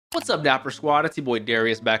What's up, Dapper Squad? It's your boy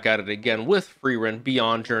Darius back at it again with Frieren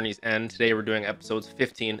Beyond Journey's End. Today we're doing episodes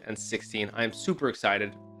 15 and 16. I am super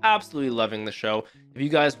excited, absolutely loving the show. If you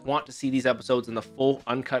guys want to see these episodes in the full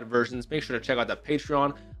uncut versions, make sure to check out that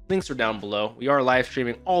Patreon. Links are down below. We are live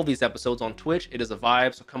streaming all these episodes on Twitch. It is a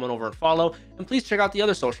vibe, so come on over and follow. And please check out the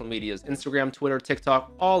other social medias, Instagram, Twitter,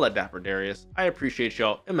 TikTok, all at DapperDarius. I appreciate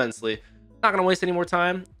y'all immensely. Not gonna waste any more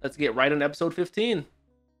time. Let's get right into episode 15.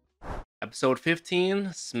 Episode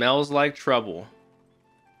 15, Smells Like Trouble.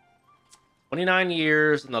 29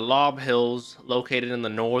 years in the Lob Hills, located in the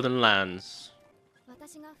Northern Lands.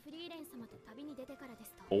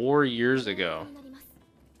 4 years ago.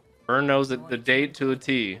 Fern knows the date to a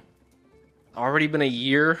T. Already been a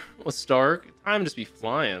year with Stark. Time to just be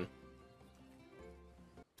flying.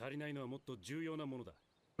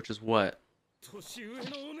 Which is what?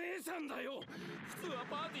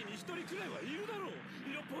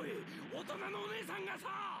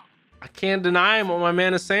 I can't deny what my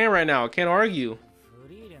man is saying right now. I can't argue.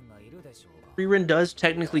 Frieren does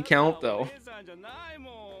technically count though.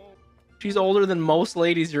 She's older than most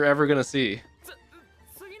ladies you're ever gonna see.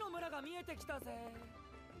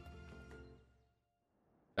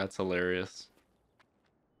 That's hilarious.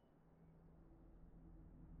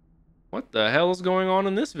 What the hell is going on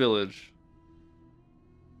in this village?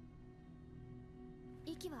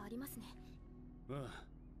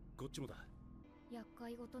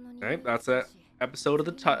 Alright, that's that episode of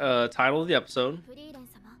the title of the episode.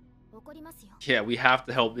 Yeah, we have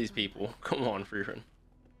to help these people. Come on, Frieren.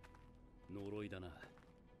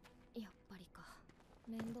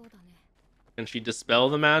 Can she dispel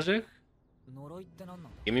the magic?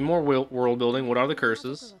 Give me more world building. What are the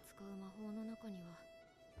curses?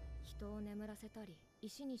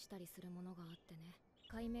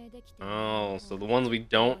 Oh, so the ones we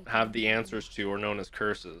don't have the answers to are known as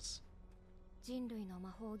curses.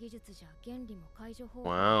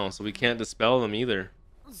 Wow, so we can't dispel them either.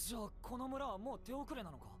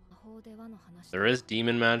 There is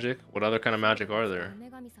demon magic. What other kind of magic are there?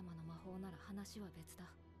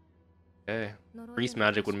 Okay, priest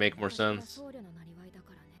magic would make more sense.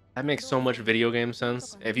 That makes so much video game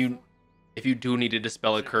sense. If you do need to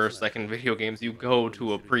dispel a curse, like in video games, you go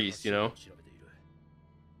to a priest, you know?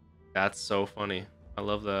 That's so funny. I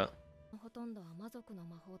love that.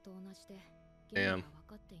 Damn.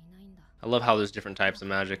 I love how there's different types of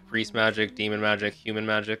magic. Priest magic, demon magic, human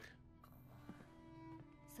magic.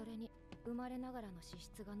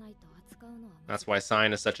 That's why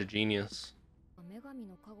Sign is such a genius.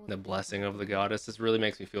 The blessing of the goddess. This really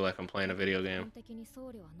makes me feel like I'm playing a video game.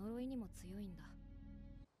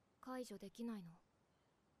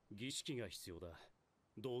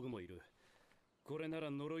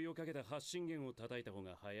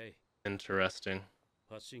 Interesting.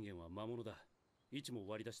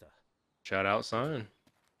 Shout out Sign.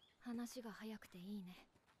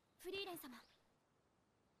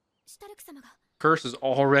 Curse has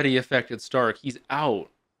already affected Stark. He's out.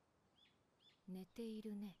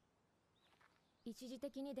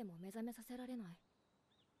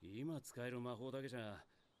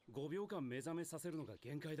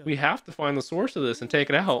 We have to find the source of this and take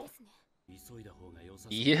it out.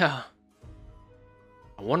 Yeah.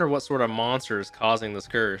 I wonder what sort of monster is causing this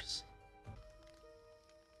curse.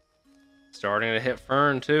 Starting to hit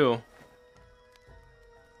Fern too.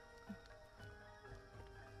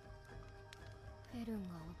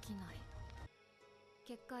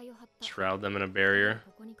 Shroud them in a barrier.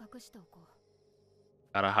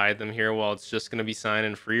 Gotta hide them here while it's just gonna be Sign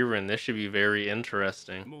and Frieren. This should be very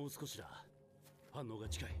interesting.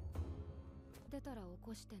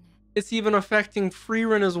 It's even affecting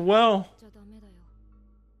Frieren as well.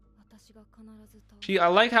 I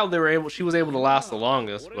like how she was able to last the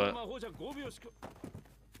longest, but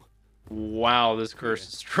wow, this curse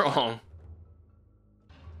is strong.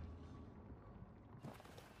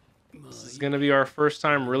 This is gonna be our first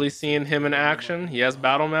time really seeing him in action. He has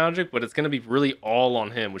battle magic, but it's gonna be really all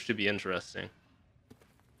on him, which should be interesting.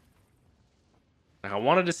 Like, I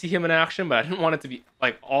wanted to see him in action, but I didn't want it to be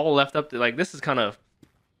like all left up to like this is kind of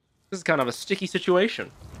a sticky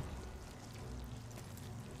situation.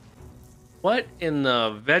 What in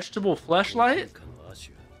the vegetable fleshlight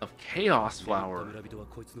of Chaos Flower?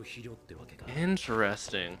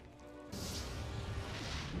 Interesting.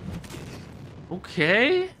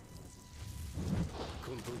 Okay.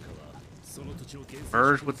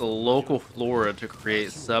 Merge with the local flora to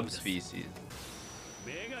create subspecies.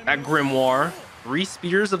 That grimoire. 3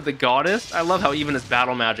 spears of the goddess. I love how even his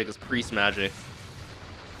battle magic is priest magic.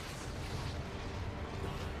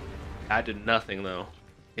 That did nothing though.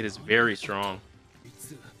 It is very strong.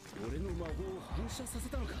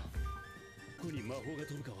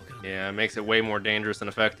 Yeah, it makes it way more dangerous and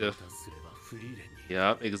effective.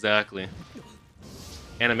 Yep, exactly.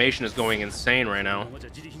 Animation is going insane right now.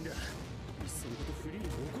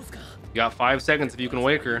 You got 5 seconds if you can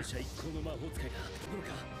wake her.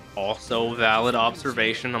 Also valid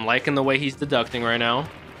observation. I'm liking the way he's deducting right now.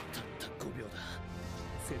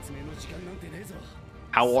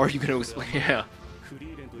 How are you going to explain? Yeah.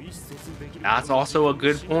 That's also a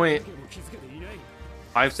good point.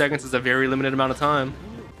 5 seconds is a very limited amount of time.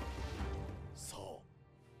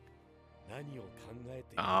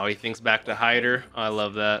 Oh, he thinks back to Hyder. I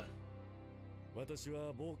love that.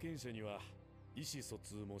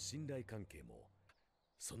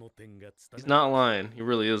 He's not lying. He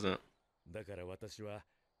really isn't.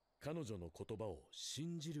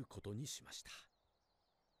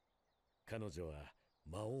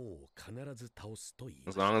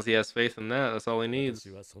 As long as he has faith in that, that's all he needs.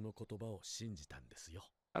 Shout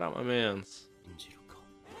out my mans.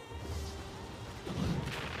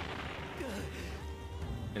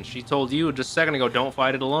 And she told you just a second ago, don't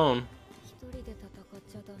fight it alone.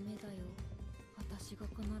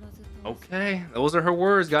 Okay, those are her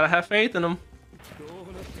words. Gotta have faith in them.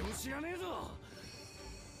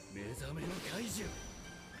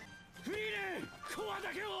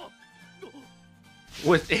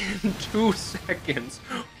 Within 2 seconds.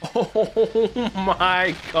 Oh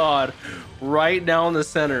my god. Right down the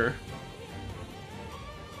center.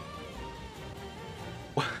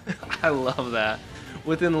 I love that.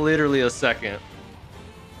 Within literally a second.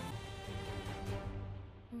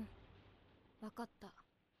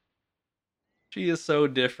 She is so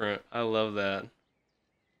different. I love that.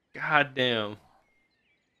 God damn.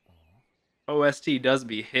 OST does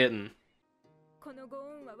be hitting.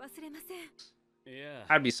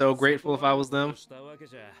 I'd be so grateful if I was them.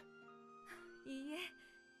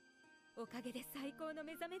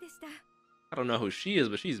 I don't know who she is,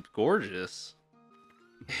 but she's gorgeous.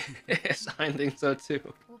 I think so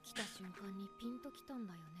too.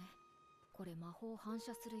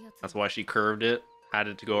 That's why she curved it. Had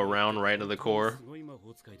it to go around right to the core.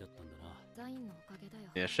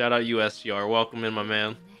 Yeah, shout out USGR. Welcome in, my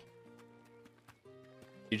man.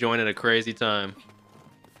 You joined at a crazy time.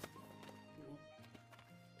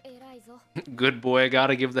 Good boy,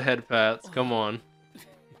 gotta give the head pats. Come on.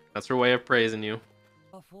 That's her way of praising you.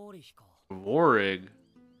 Vorig.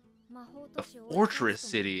 The fortress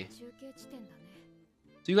city.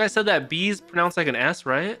 So you guys said that B's pronounced like an S,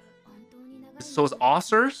 right? So it's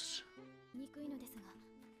Ossers?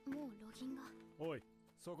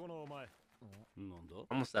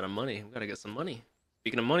 Almost out of money. We gotta get some money.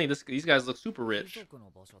 Speaking of money, these guys look super rich.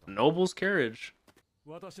 Noble's carriage.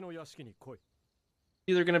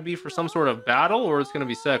 Either gonna be for some sort of battle or it's gonna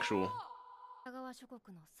be sexual.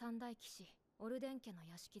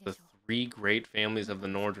 The 3 great families of the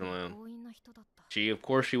Northern. She, of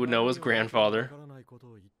course, she would know his grandfather.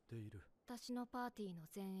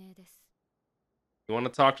 You want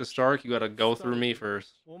to talk to Stark, you gotta go through me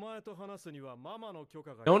first.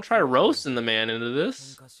 Don't try roasting the man into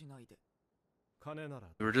this.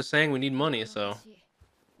 We were just saying we need money, so.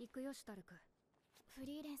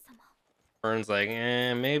 Friern's like,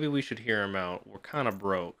 maybe we should hear him out. We're kind of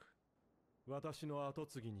broke. My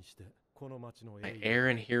heir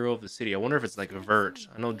and hero of the city. I wonder if it's like Vert.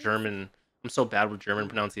 I know German. I'm so bad with German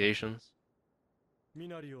pronunciations.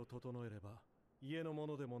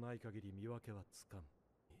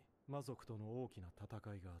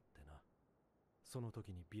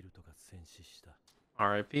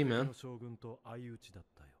 R.I.P. man.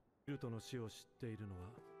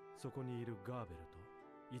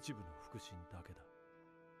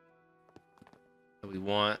 We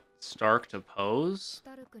want Stark to pose?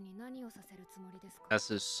 That's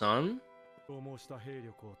his son?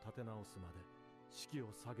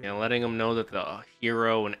 Yeah, letting him know that the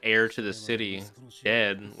hero and heir to the city is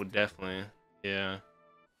dead would definitely, yeah.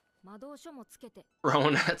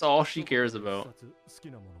 Throwing, that's all she cares about.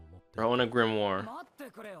 Throwing a grimoire.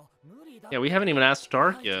 Yeah, we haven't even asked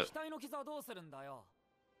Stark yet.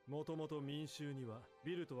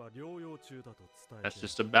 That's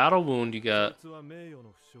just a battle wound you got.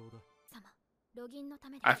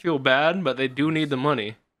 I feel bad, but they do need the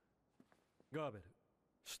money.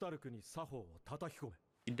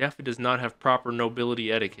 He definitely does not have proper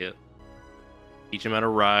nobility etiquette. Teach him how to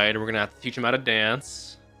ride. We're gonna have to teach him how to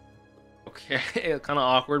dance. Okay, kind of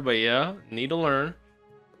awkward, but yeah, need to learn.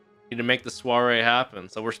 Need to make the soiree happen.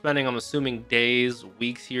 So we're spending, I'm assuming, days,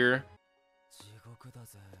 weeks here.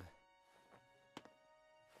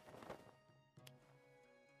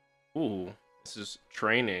 Ooh, this is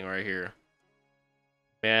training right here.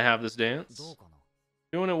 May I have this dance?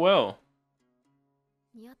 Doing it well.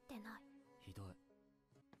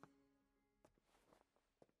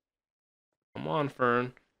 Come on,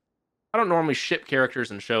 Fern. I don't normally ship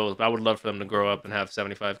characters in shows, but I would love for them to grow up and have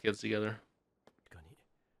 75 kids together.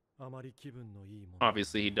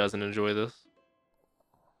 Obviously, he doesn't enjoy this.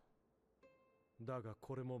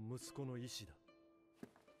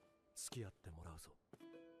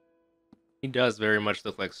 He does very much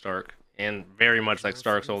look like Stark, and very much like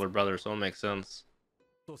Stark's older brother, so it makes sense.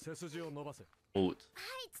 Oot.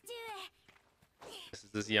 This is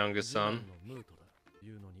his youngest son.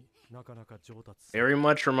 Very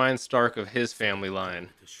much reminds Stark of his family line.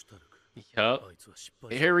 Yup.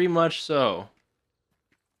 Very much so.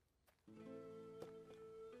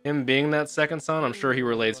 Him being that second son, I'm sure he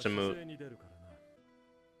relates to Moot.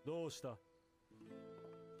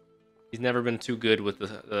 He's never been too good with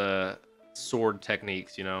the sword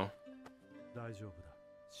techniques, you know?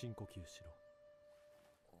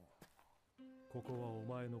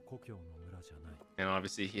 And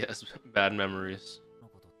obviously he has bad memories.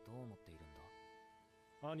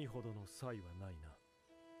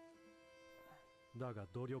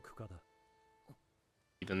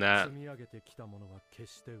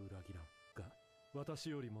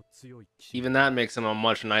 Even that makes him a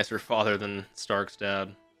much nicer father than Stark's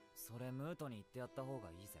dad.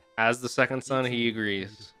 As the second son, he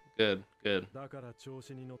agrees. Good, good.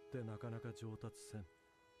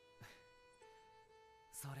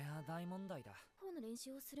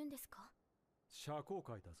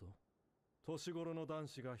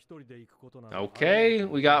 Okay,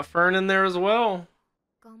 we got Fern in there as well.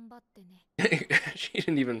 She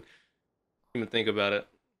didn't even think about it.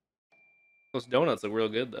 Those donuts look real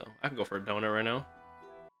good, though. I can go for a donut right now.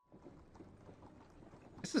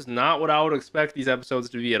 This is not what I would expect these episodes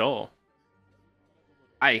to be at all.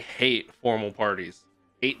 I hate formal parties.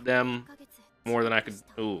 Hate them more than I could.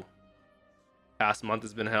 Ooh. Past month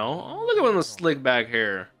has been hell. Oh, look at him with slick back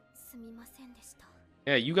hair.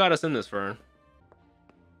 Yeah, you got us in this, Fern.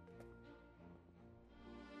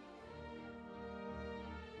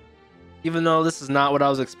 Even though this is not what I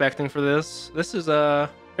was expecting for this is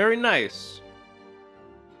very nice.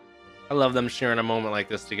 I love them sharing a moment like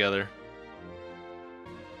this together.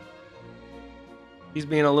 He's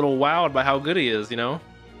being a little wowed by how good he is, you know?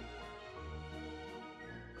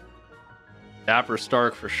 Dapper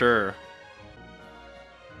Stark for sure.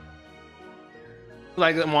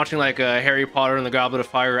 Like I'm watching like Harry Potter and the Goblet of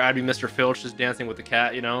Fire. I'd be Mr. Filch just dancing with the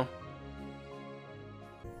cat, you know?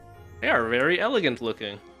 They are very elegant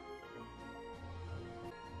looking.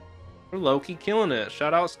 We're low-key killing it.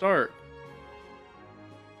 Shout out Stark.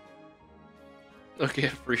 Look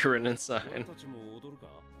at Frieren inside.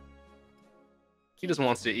 He just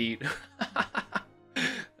wants to eat.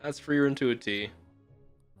 That's Frieren to a T.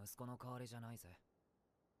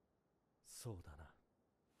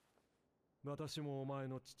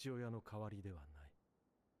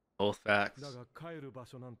 Both facts.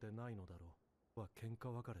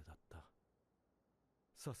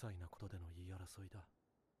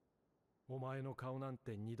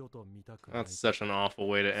 That's such an awful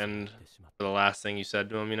way to end for the last thing you said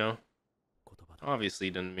to him, you know? Obviously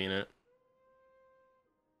he didn't mean it.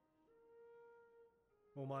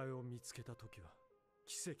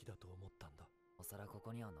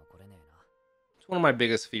 It's one of my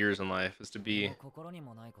biggest fears in life is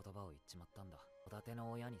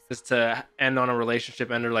to end on a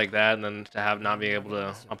relationship ender like that and then to have not being able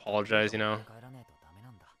to apologize, you know?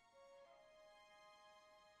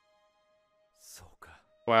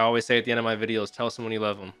 Why I always say at the end of my videos, tell someone you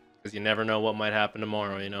love them, because you never know what might happen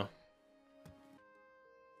tomorrow, you know?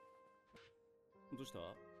 You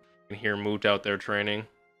can hear Moot out there training.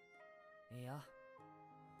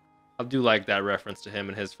 I do like that reference to him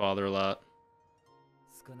and his father a lot.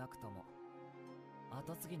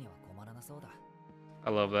 I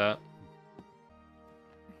love that.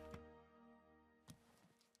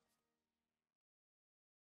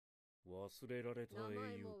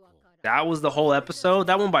 That was the whole episode?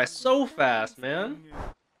 That went by so fast, man.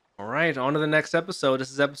 Alright, on to the next episode.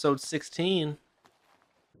 This is episode 16.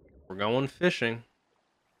 We're going fishing.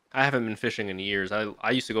 I haven't been fishing in years.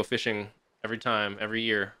 I used to go fishing every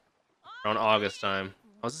year. Around August time.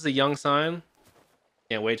 Oh, is this a young sign?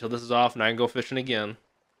 Can't wait till this is off and I can go fishing again.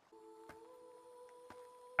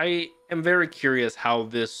 I am very curious how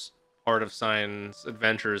this part of Sign's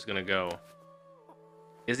adventure is going to go.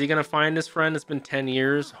 Is he going to find his friend? It's been 10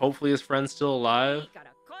 years. Hopefully his friend's still alive.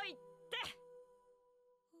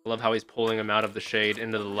 I love how he's pulling him out of the shade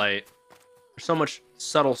into the light. There's so much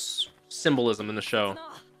subtle symbolism in the show.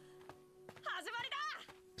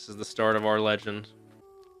 This is the start of our legend.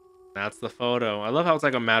 That's the photo. I love how it's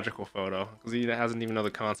like a magical photo because he hasn't even know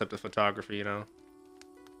the concept of photography, you know.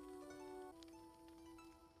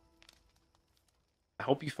 I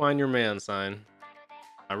hope you find your man sign.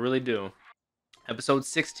 I really do. Episode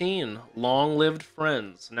 16, Long Lived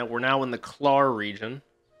Friends. Now we're now in the Klar region.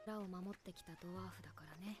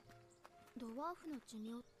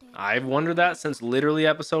 I've wondered that since literally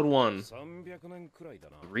episode 1.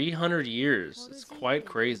 300 years. It's quite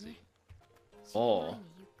crazy. Oh.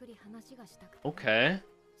 Okay.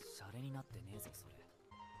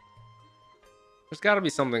 There's got to be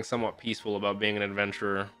something somewhat peaceful about being an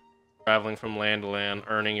adventurer. Traveling from land to land,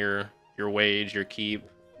 earning your wage, your keep,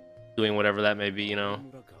 doing whatever that may be, you know.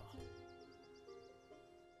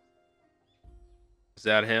 Is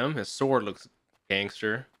that him? His sword looks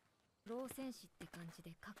gangster.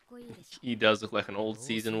 He does look like an old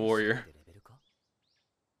seasoned warrior.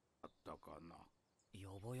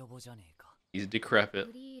 He's decrepit.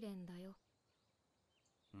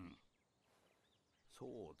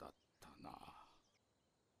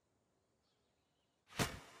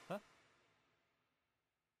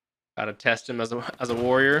 Gotta test him as a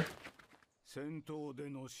warrior.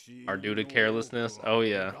 Our due to carelessness. Oh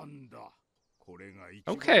yeah.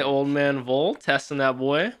 Okay, old man Vol, testing that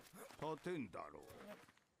boy.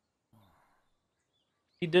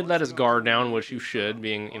 He did let his guard down, which you should,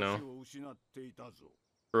 being, you know,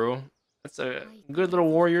 true. That's a good little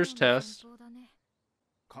warrior's test.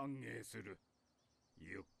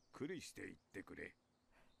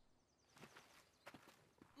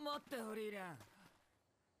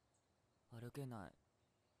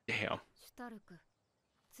 Damn.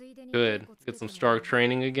 Good. Get some Stark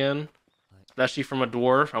training again. Especially from a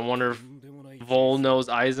dwarf. I wonder if Vol knows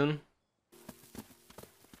Eisen.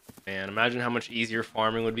 Man, imagine how much easier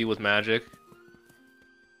farming would be with magic.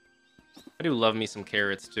 I do love me some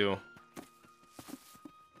carrots too.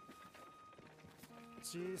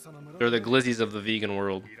 They're the glizzies of the vegan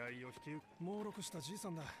world.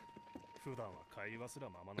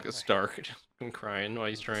 Look at Stark just crying while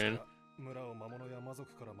he's training.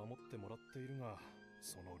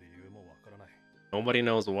 Nobody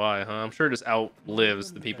knows why, huh? I'm sure it just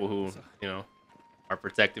outlives the people who, you know, are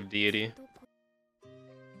protective deity.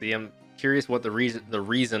 See, I'm curious what the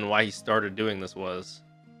reason why he started doing this was.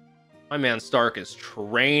 My man Stark is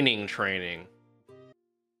training.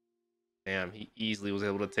 Damn, he easily was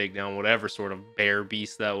able to take down whatever sort of bear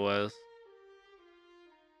beast that was.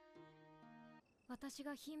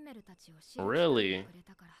 Really? Am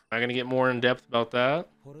I gonna get more in depth about that?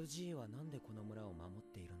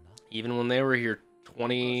 Even when they were here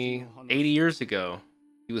 80 years ago,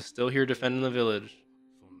 he was still here defending the village.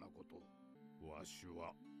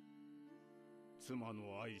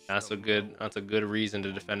 That's a good reason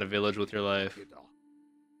to defend a village with your life.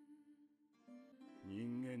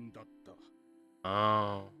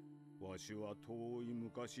 Oh.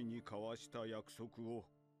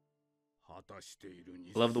 I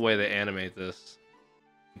love the way they animate this.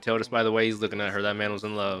 You can tell just by the way he's looking at her, that man was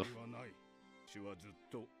in love.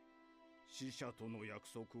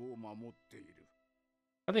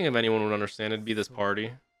 I think if anyone would understand, it'd be this party.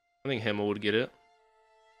 I think Himmel would get it.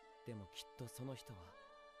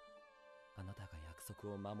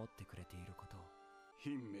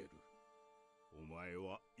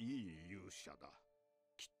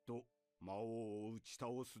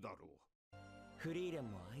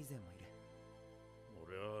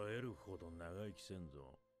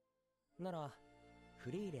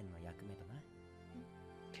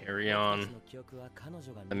 Carry on.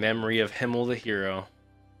 The memory of Himmel the hero.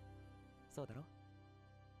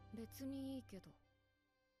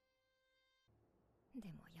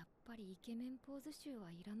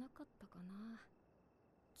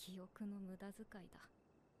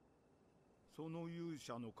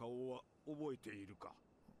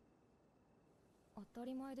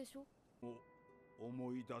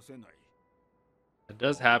 It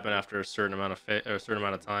does happen after a certain amount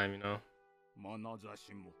of time, you know.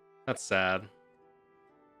 That's sad.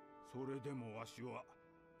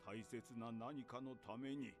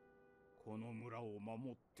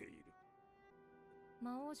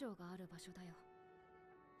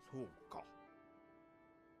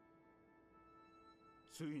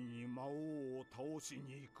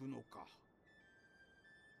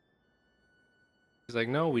 He's like,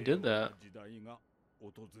 no, we did that.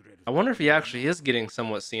 I wonder if he actually is getting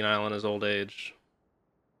somewhat senile in his old age.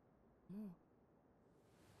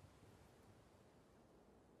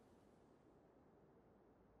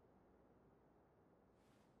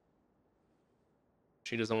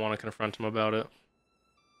 She doesn't want to confront him about it.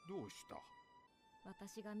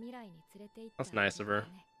 That's nice of her.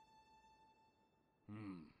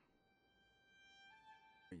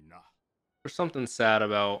 There's something sad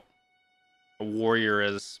about a warrior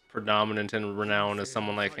as predominant and renowned as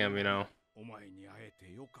someone like him, you know?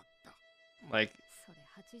 Like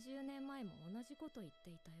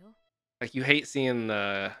you hate seeing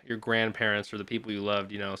your grandparents or the people you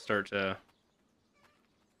loved, you know, start to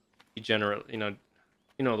degenerate, you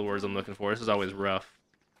know the words I'm looking for. This is always rough.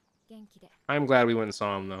 I'm glad we went and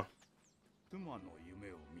saw him though.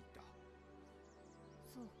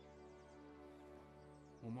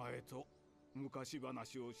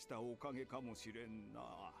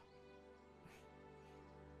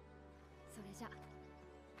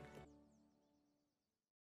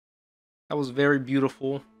 That was very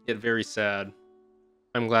beautiful, yet very sad.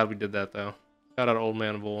 I'm glad we did that though. Shout out Old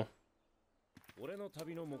Man Bull.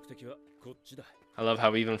 I love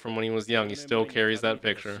how even from when he was young, he still carries that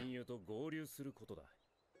picture.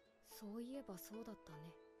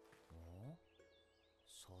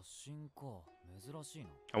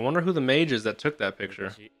 I wonder who the mage is that took that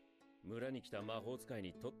picture.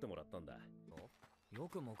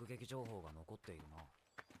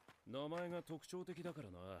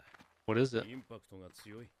 What is it?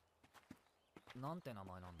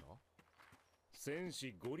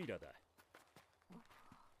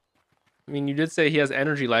 I mean, you did say he has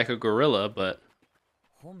energy like a gorilla, but...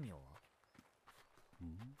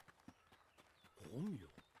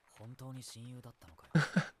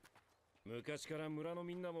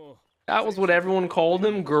 That was what everyone called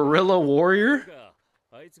him? Gorilla Warrior?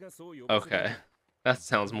 Okay, that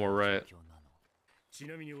sounds more right.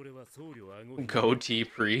 Goatee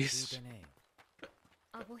Priest.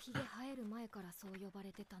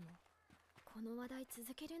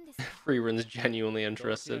 Frieren's genuinely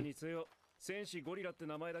interested.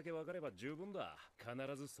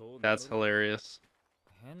 That's hilarious.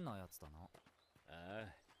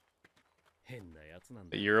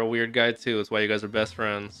 But you're a weird guy too, that's why you guys are best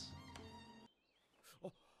friends.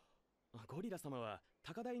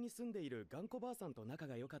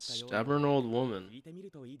 Stubborn old woman.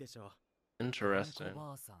 Interesting.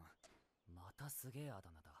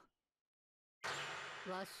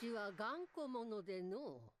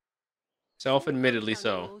 Self-admittedly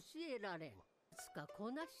so.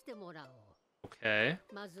 Okay.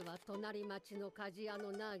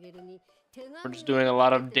 We're just doing a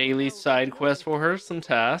lot of daily side quests for her, some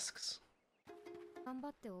tasks.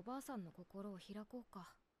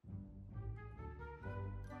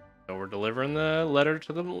 So we're delivering the letter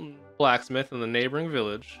to the blacksmith in the neighboring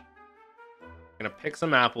village. Gonna pick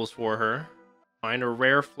some apples for her. Find a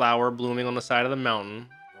rare flower blooming on the side of the mountain.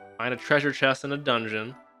 Find a treasure chest in a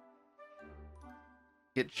dungeon.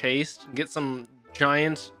 Get chased. Get some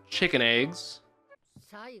giant chicken eggs.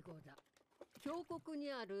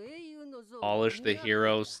 Polish the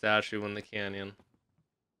hero statue in the canyon.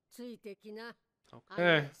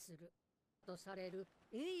 Okay.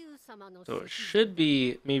 So it should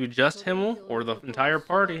be maybe just Himmel or the entire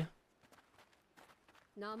party.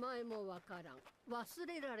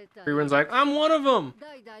 Frieren's like, I'm one of them!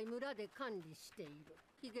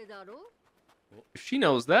 If she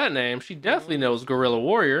knows that name, she definitely knows Gorilla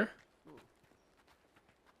Warrior.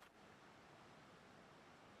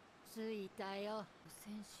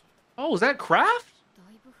 Oh, is that Craft?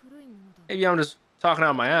 Maybe I'm just talking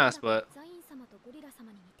out my ass, but...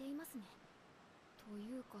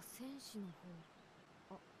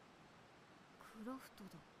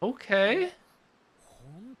 Okay.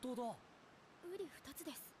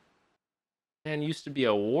 Man used to be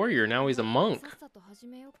a warrior, now he's a monk.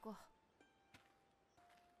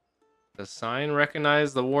 The sign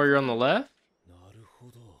recognize the warrior on the left?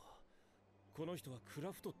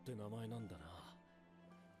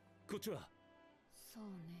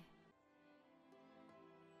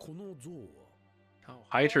 Oh,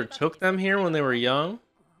 Hyter took them here when they were young?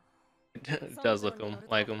 It does look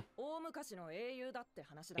like them.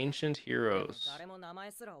 Ancient heroes.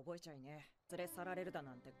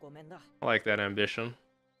 I like that ambition.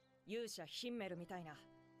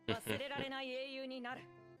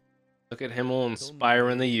 Look at Himmel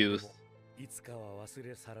inspiring the youth.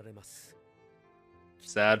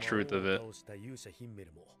 Sad truth of it.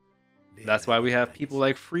 That's why we have people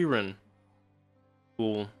like Frieren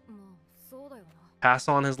who pass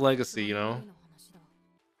on his legacy, you know?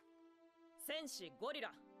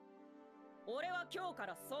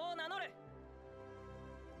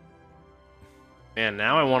 Man,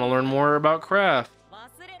 now I want to learn more about Craft.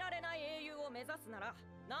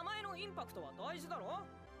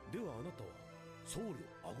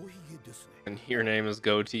 And your name is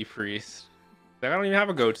Goatee Priest. I don't even have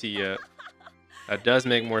a goatee yet. That does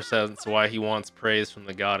make more sense why he wants praise from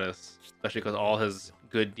the goddess, especially because all his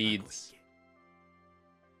good deeds.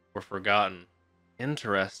 were forgotten.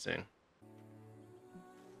 Interesting.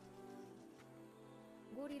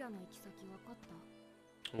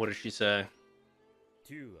 What did she say?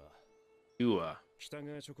 Tua,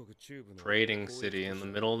 trading city in the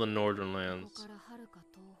middle of the northern lands,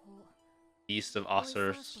 east of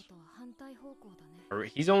Osir's.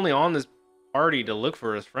 He's only on this party to look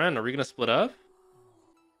for his friend. Are we gonna split up?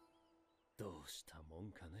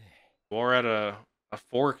 We're at a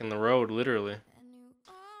fork in the road, literally.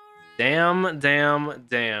 Damn, damn,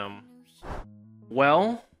 damn.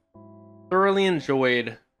 Well, thoroughly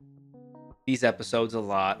enjoyed these episodes a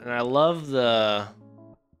lot, and I love the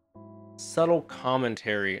subtle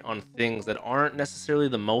commentary on things that aren't necessarily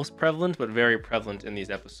the most prevalent, but very prevalent in these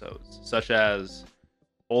episodes, such as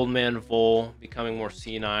Old Man Vol becoming more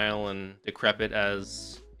senile and decrepit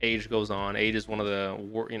as age goes on. Age is one of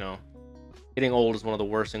the, getting old is one of the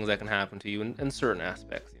worst things that can happen to you in certain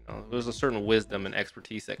aspects. There's a certain wisdom and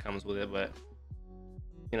expertise that comes with it, but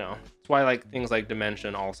it's why like things like dementia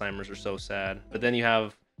and Alzheimer's are so sad. But then you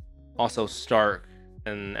have also Stark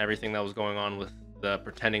and everything that was going on with the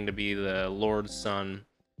pretending to be the Lord's son,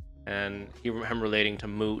 and him relating to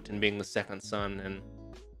Moot and being the second son and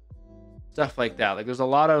stuff like that. Like there's a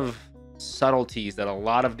lot of subtleties that a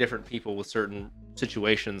lot of different people with certain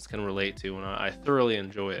situations can relate to, and I thoroughly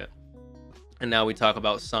enjoy it. And now we talk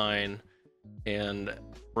about Sign and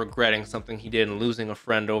regretting something he did and losing a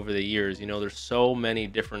friend over the years. There's so many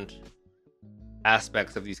different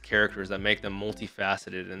aspects of these characters that make them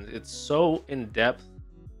multifaceted, and it's so in-depth,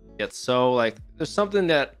 yet so like there's something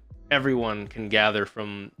that everyone can gather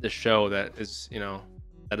from the show that is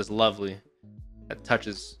that is lovely, that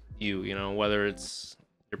touches you, whether it's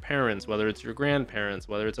your parents, whether it's your grandparents,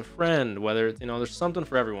 whether it's a friend, whether it's there's something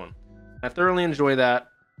for everyone. I thoroughly enjoy that.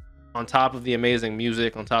 On top of the amazing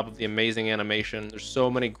music, on top of the amazing animation, there's so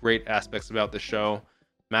many great aspects about the show.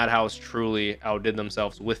 Madhouse truly outdid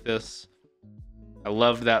themselves with this. I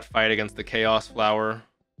loved that fight against the Chaos Flower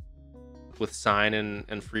with Sign and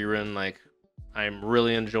Frieren. Like, I'm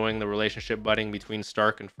really enjoying the relationship budding between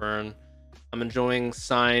Stark and Fern. I'm enjoying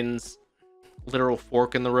Sign's literal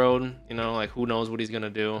fork in the road. Like who knows what he's gonna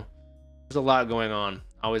do. There's a lot going on.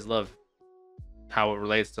 I always love how it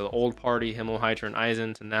relates to the old party, Himmelheiter and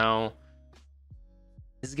Eisen, to now.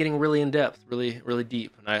 This is getting really in depth, really, really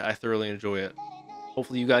deep, and I thoroughly enjoy it.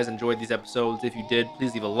 Hopefully you guys enjoyed these episodes. If you did,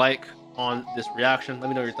 please leave a like on this reaction. Let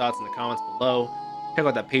me know your thoughts in the comments below. Check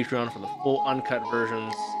out that Patreon for the full uncut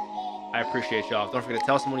versions. I appreciate y'all. Don't forget to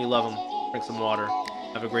tell someone you love them. Drink some water.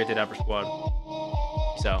 Have a great day, Dapper Squad.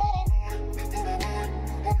 Peace out.